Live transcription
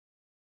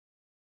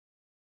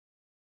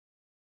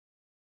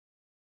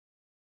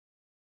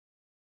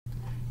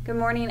Good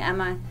morning,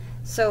 Emma.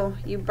 So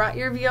you brought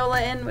your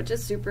viola in, which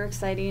is super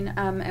exciting,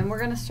 and we're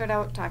going to start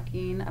out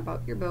talking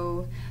about your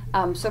bow.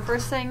 So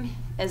first thing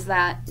is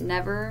that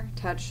never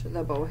touch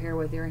the bow hair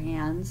with your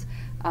hands.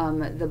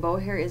 The bow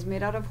hair is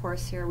made out of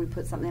horsehair. We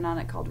put something on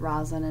it called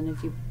rosin, and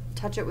if you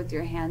touch it with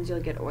your hands,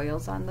 you'll get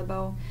oils on the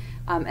bow,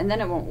 and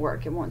then it won't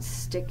work. It won't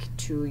stick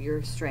to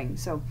your string.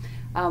 So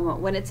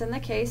when it's in the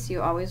case,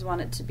 you always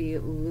want it to be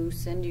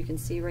loosened. You can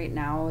see right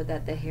now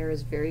that the hair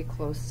is very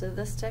close to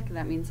the stick.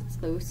 That means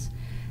it's loose.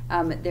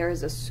 There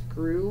is a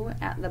screw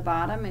at the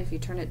bottom. If you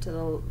turn it to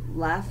the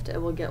left,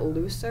 it will get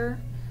looser.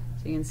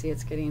 So you can see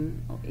it's getting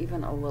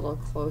even a little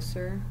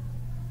closer.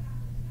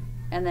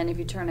 And then if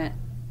you turn it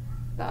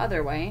the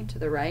other way, to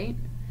the right,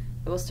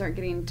 it will start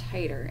getting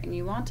tighter. And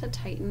you want to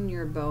tighten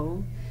your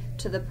bow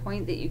to the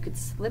point that you could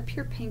slip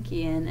your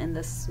pinky in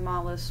the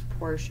smallest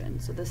portion.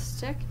 So the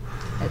stick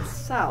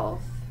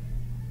itself,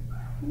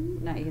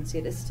 now you can see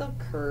it is still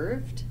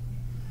curved,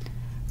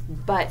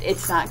 but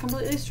it's not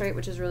completely straight,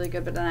 which is really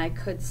good, but then I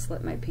could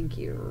slip my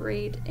pinky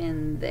right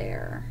in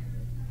there.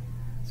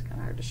 It's kind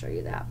of hard to show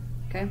you that,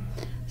 okay?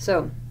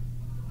 So,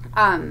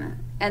 and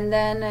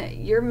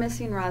then you're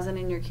missing rosin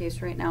in your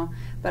case right now,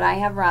 but I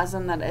have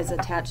rosin that is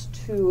attached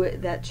to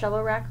that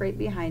cello rack right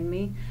behind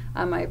me.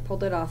 I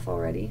pulled it off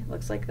already.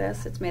 Looks like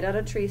this. It's made out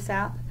of tree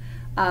sap,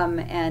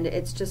 and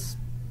it's just,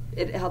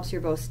 it helps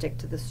your bow stick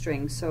to the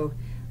string. So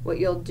what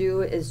you'll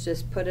do is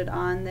just put it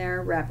on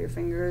there, wrap your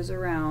fingers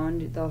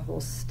around the whole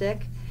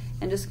stick,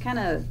 and just kind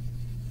of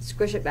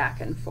squish it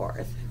back and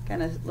forth,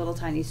 kind of little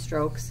tiny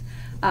strokes.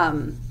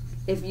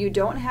 If you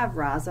don't have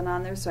rosin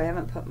on there, so I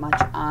haven't put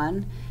much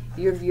on,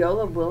 your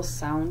viola will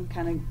sound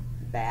kind of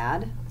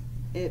bad.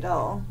 It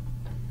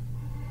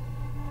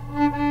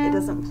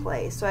doesn't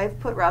play. So I've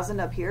put rosin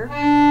up here,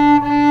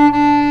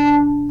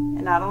 and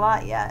not a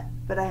lot yet,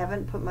 but I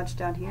haven't put much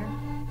down here,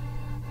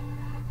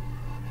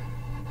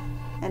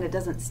 and it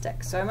doesn't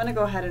stick. So I'm going to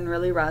go ahead and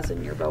really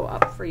rosin your bow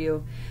up for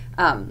you,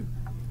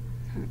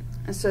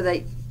 so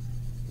that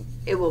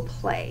it will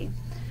play.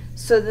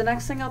 So the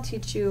next thing I'll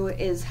teach you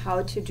is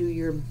how to do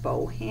your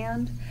bow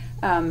hand.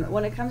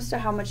 When it comes to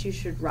how much you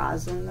should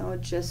rosin, though,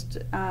 just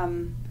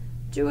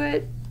do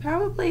it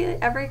probably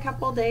every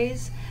couple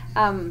days.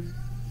 And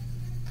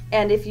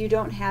if you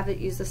don't have it,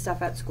 use the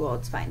stuff at school.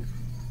 It's fine.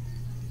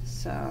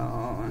 So,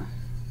 all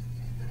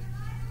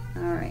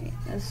right,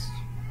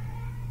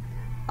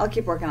 I'll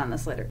keep working on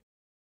this later.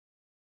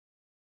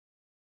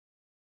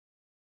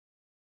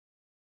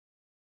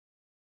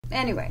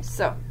 Anyway,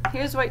 so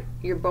here's what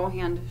your bow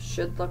hand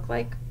should look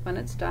like when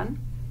it's done.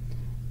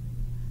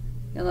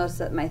 You'll notice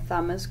that my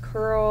thumb is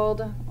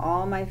curled,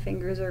 all my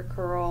fingers are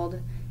curled.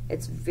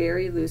 It's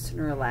very loose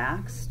and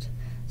relaxed.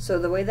 So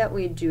the way that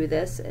we do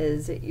this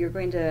is you're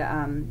going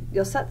to,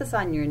 you'll set this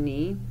on your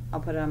knee.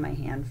 I'll put it on my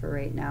hand for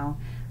right now.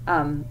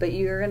 But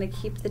you're going to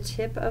keep the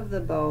tip of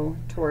the bow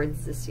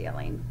towards the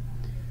ceiling.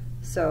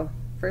 So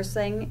first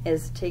thing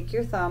is take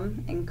your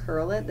thumb and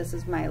curl it. This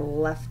is my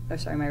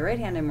my right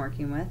hand I'm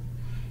working with.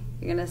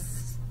 You're going to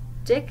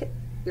stick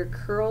your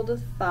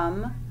curled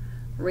thumb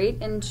right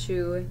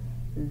into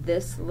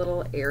this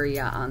little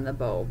area on the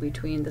bow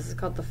between, this is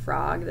called the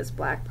frog, this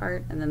black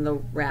part, and then the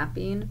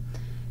wrapping.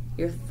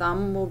 Your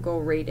thumb will go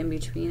right in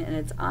between, and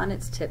it's on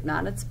its tip,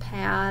 not its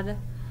pad,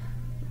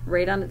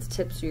 right on its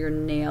tip, so your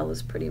nail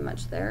is pretty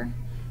much there.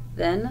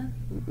 Then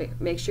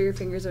make sure your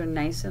fingers are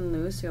nice and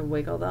loose. You'll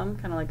wiggle them,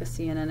 kind of like a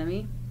sea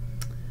anemone.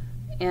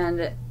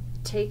 And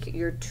take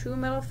your two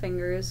middle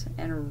fingers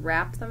and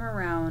wrap them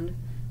around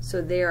so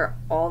they are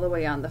all the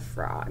way on the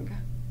frog.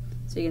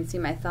 So you can see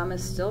my thumb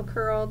is still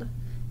curled.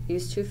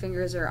 These two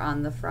fingers are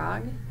on the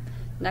frog.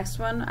 Next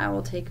one, I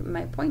will take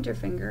my pointer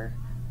finger,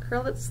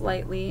 curl it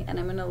slightly, and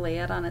I'm going to lay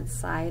it on its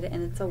side,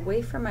 and it's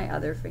away from my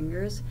other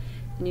fingers.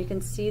 And you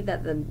can see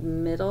that the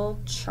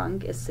middle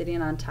chunk is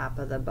sitting on top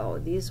of the bow.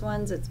 These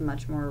ones, it's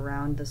much more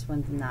round. This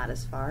one's not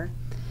as far.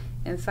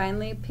 And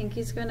finally,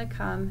 pinky's going to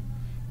come,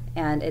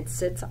 and it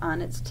sits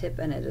on its tip,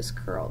 and it is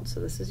curled. So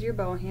this is your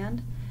bow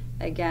hand.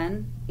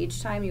 Again,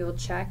 each time you will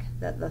check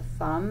that the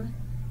thumb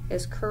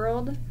is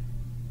curled.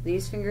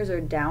 These fingers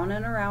are down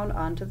and around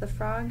onto the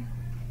frog.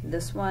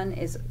 This one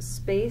is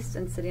spaced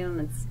and sitting on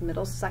its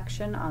middle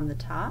section on the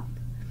top.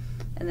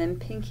 And then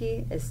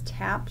pinky is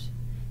tapped.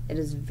 It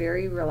is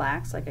very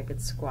relaxed, like I could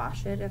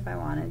squash it if I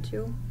wanted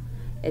to.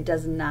 It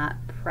does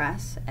not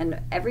press. And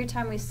every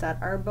time we set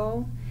our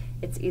bow,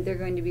 it's either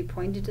going to be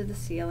pointed to the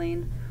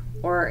ceiling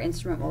or our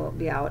instrument will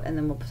be out, and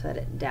then we'll set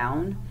it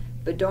down.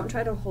 But don't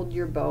try to hold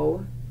your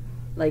bow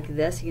like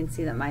this. You can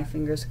see that my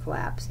finger's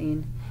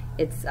collapsing.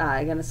 It's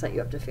going to set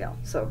you up to fail.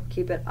 So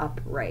keep it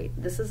upright.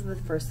 This is the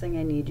first thing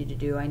I need you to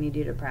do. I need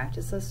you to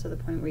practice this to the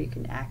point where you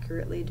can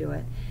accurately do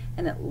it,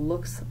 and it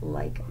looks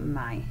like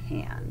my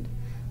hand.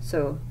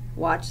 So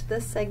watch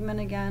this segment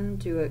again,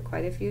 do it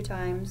quite a few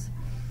times,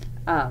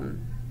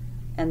 and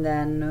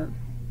then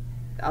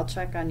I'll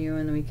check on you,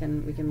 and then we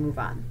can move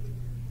on.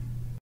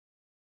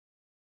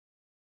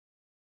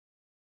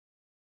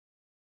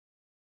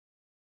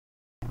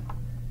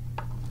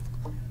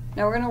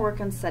 Now we're going to work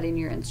on setting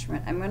your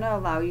instrument. I'm going to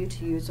allow you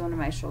to use one of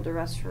my shoulder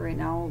rests for right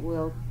now.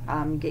 We'll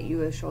get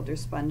you a shoulder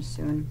sponge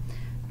soon.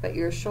 But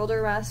your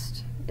shoulder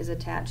rest is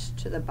attached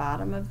to the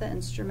bottom of the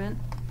instrument.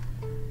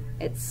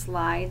 It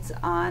slides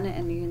on,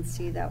 and you can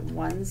see that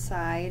one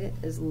side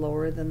is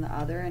lower than the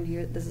other, and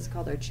here, this is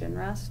called our chin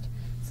rest.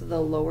 So the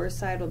lower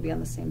side will be on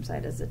the same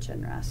side as the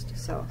chin rest.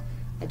 So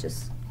it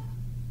just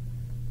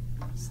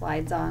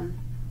slides on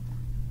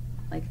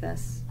like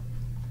this.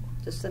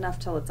 Just enough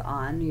till it's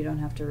on. You don't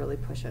have to really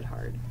push it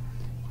hard.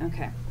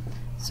 Okay,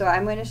 so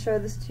I'm going to show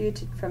this to you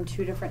from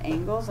two different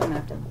angles. I'm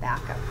going to have to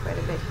back up quite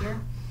a bit here.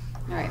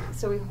 All right,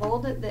 so we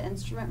hold the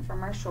instrument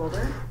from our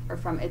shoulder, or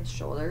from its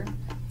shoulder.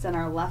 It's in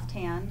our left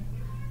hand,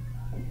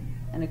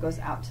 and it goes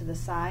out to the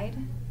side,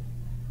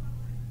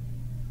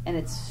 and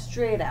it's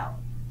straight out.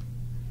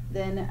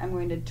 Then I'm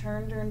going to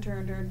turn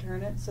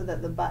it so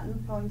that the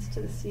button points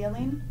to the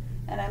ceiling,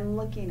 and I'm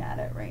looking at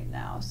it right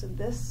now. So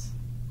this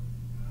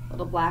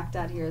little black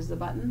dot here is the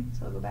button.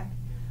 So I'll go back,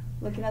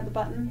 looking at the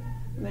button.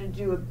 I'm going to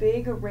do a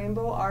big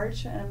rainbow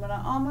arch, and I'm going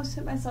to almost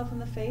hit myself in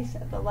the face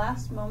at the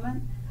last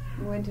moment.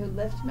 I'm going to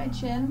lift my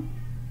chin,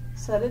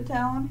 set it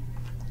down,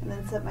 and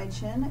then set my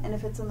chin. And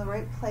if it's in the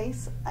right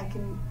place, I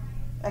can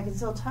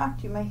still talk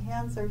to you. My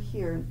hands are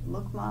here.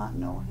 Look, Ma,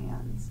 no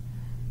hands.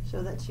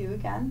 Show that to you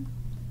again.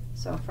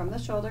 So from the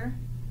shoulder,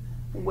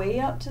 way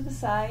up to the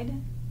side,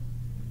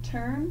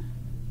 turn,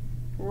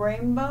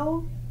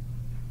 rainbow,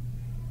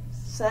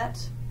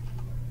 set,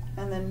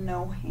 and then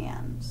no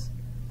hands.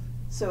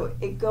 So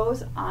it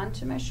goes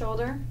onto my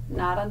shoulder,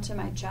 not onto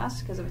my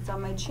chest, because if it's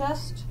on my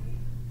chest,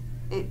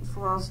 it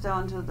falls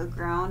down to the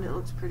ground. It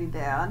looks pretty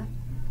bad.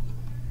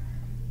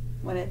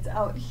 When it's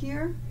out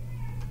here,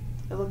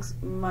 it looks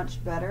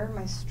much better.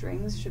 My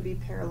strings should be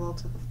parallel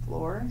to the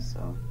floor,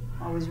 so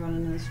always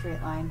running in a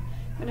straight line.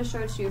 I'm going to show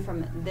it to you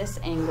from this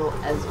angle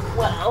as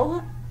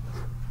well,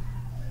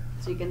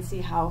 so you can see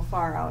how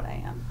far out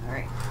I am. All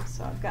right,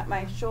 so I've got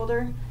my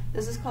shoulder.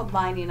 This is called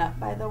lining up,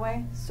 by the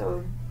way.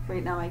 So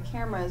right now my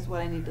camera is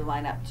what I need to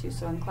line up to.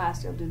 So in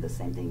class you'll do the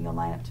same thing. You'll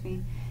line up to me.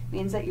 It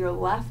means that your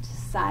left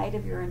side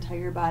of your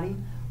entire body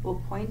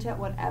will point at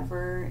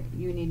whatever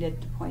you need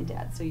it to point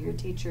at. So your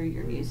teacher,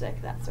 your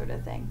music, that sort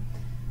of thing.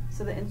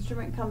 So the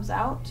instrument comes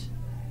out,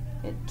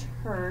 it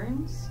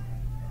turns,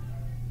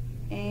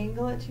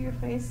 angle it to your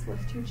face,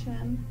 lift your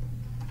chin,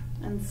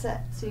 and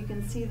set. So you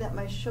can see that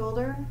my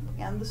shoulder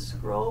and the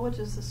scroll, which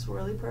is the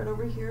swirly part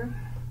over here,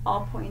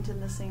 all point in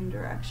the same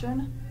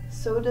direction.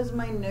 So does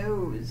my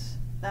nose.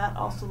 That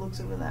also looks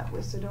over that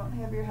way. So don't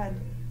have your head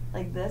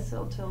like this,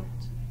 it'll tilt,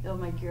 it'll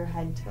make your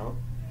head tilt.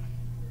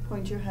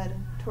 Point your head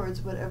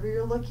towards whatever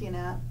you're looking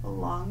at,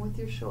 along with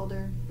your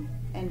shoulder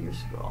and your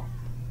scroll.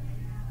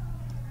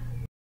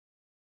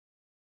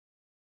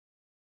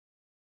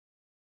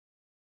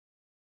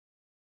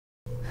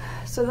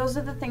 So those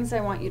are the things I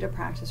want you to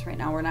practice right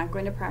now. We're not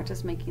going to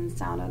practice making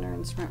sound on our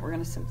instrument. We're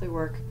going to simply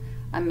work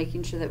on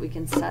making sure that we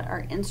can set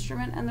our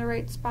instrument in the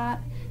right spot.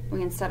 We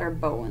can set our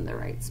bow in the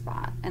right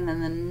spot. And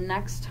then the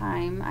next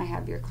time I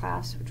have your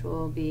class, which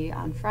will be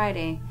on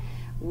Friday,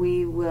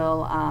 we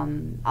will,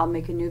 I'll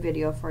make a new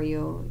video for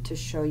you to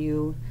show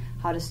you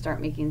how to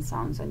start making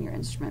sounds on your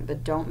instrument,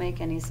 but don't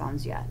make any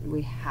sounds yet.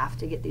 We have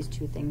to get these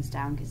two things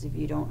down, because if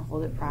you don't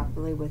hold it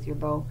properly with your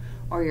bow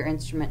or your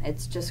instrument,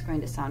 it's just going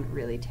to sound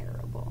really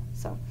terrible.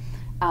 So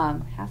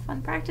have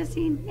fun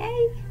practicing.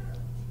 Yay!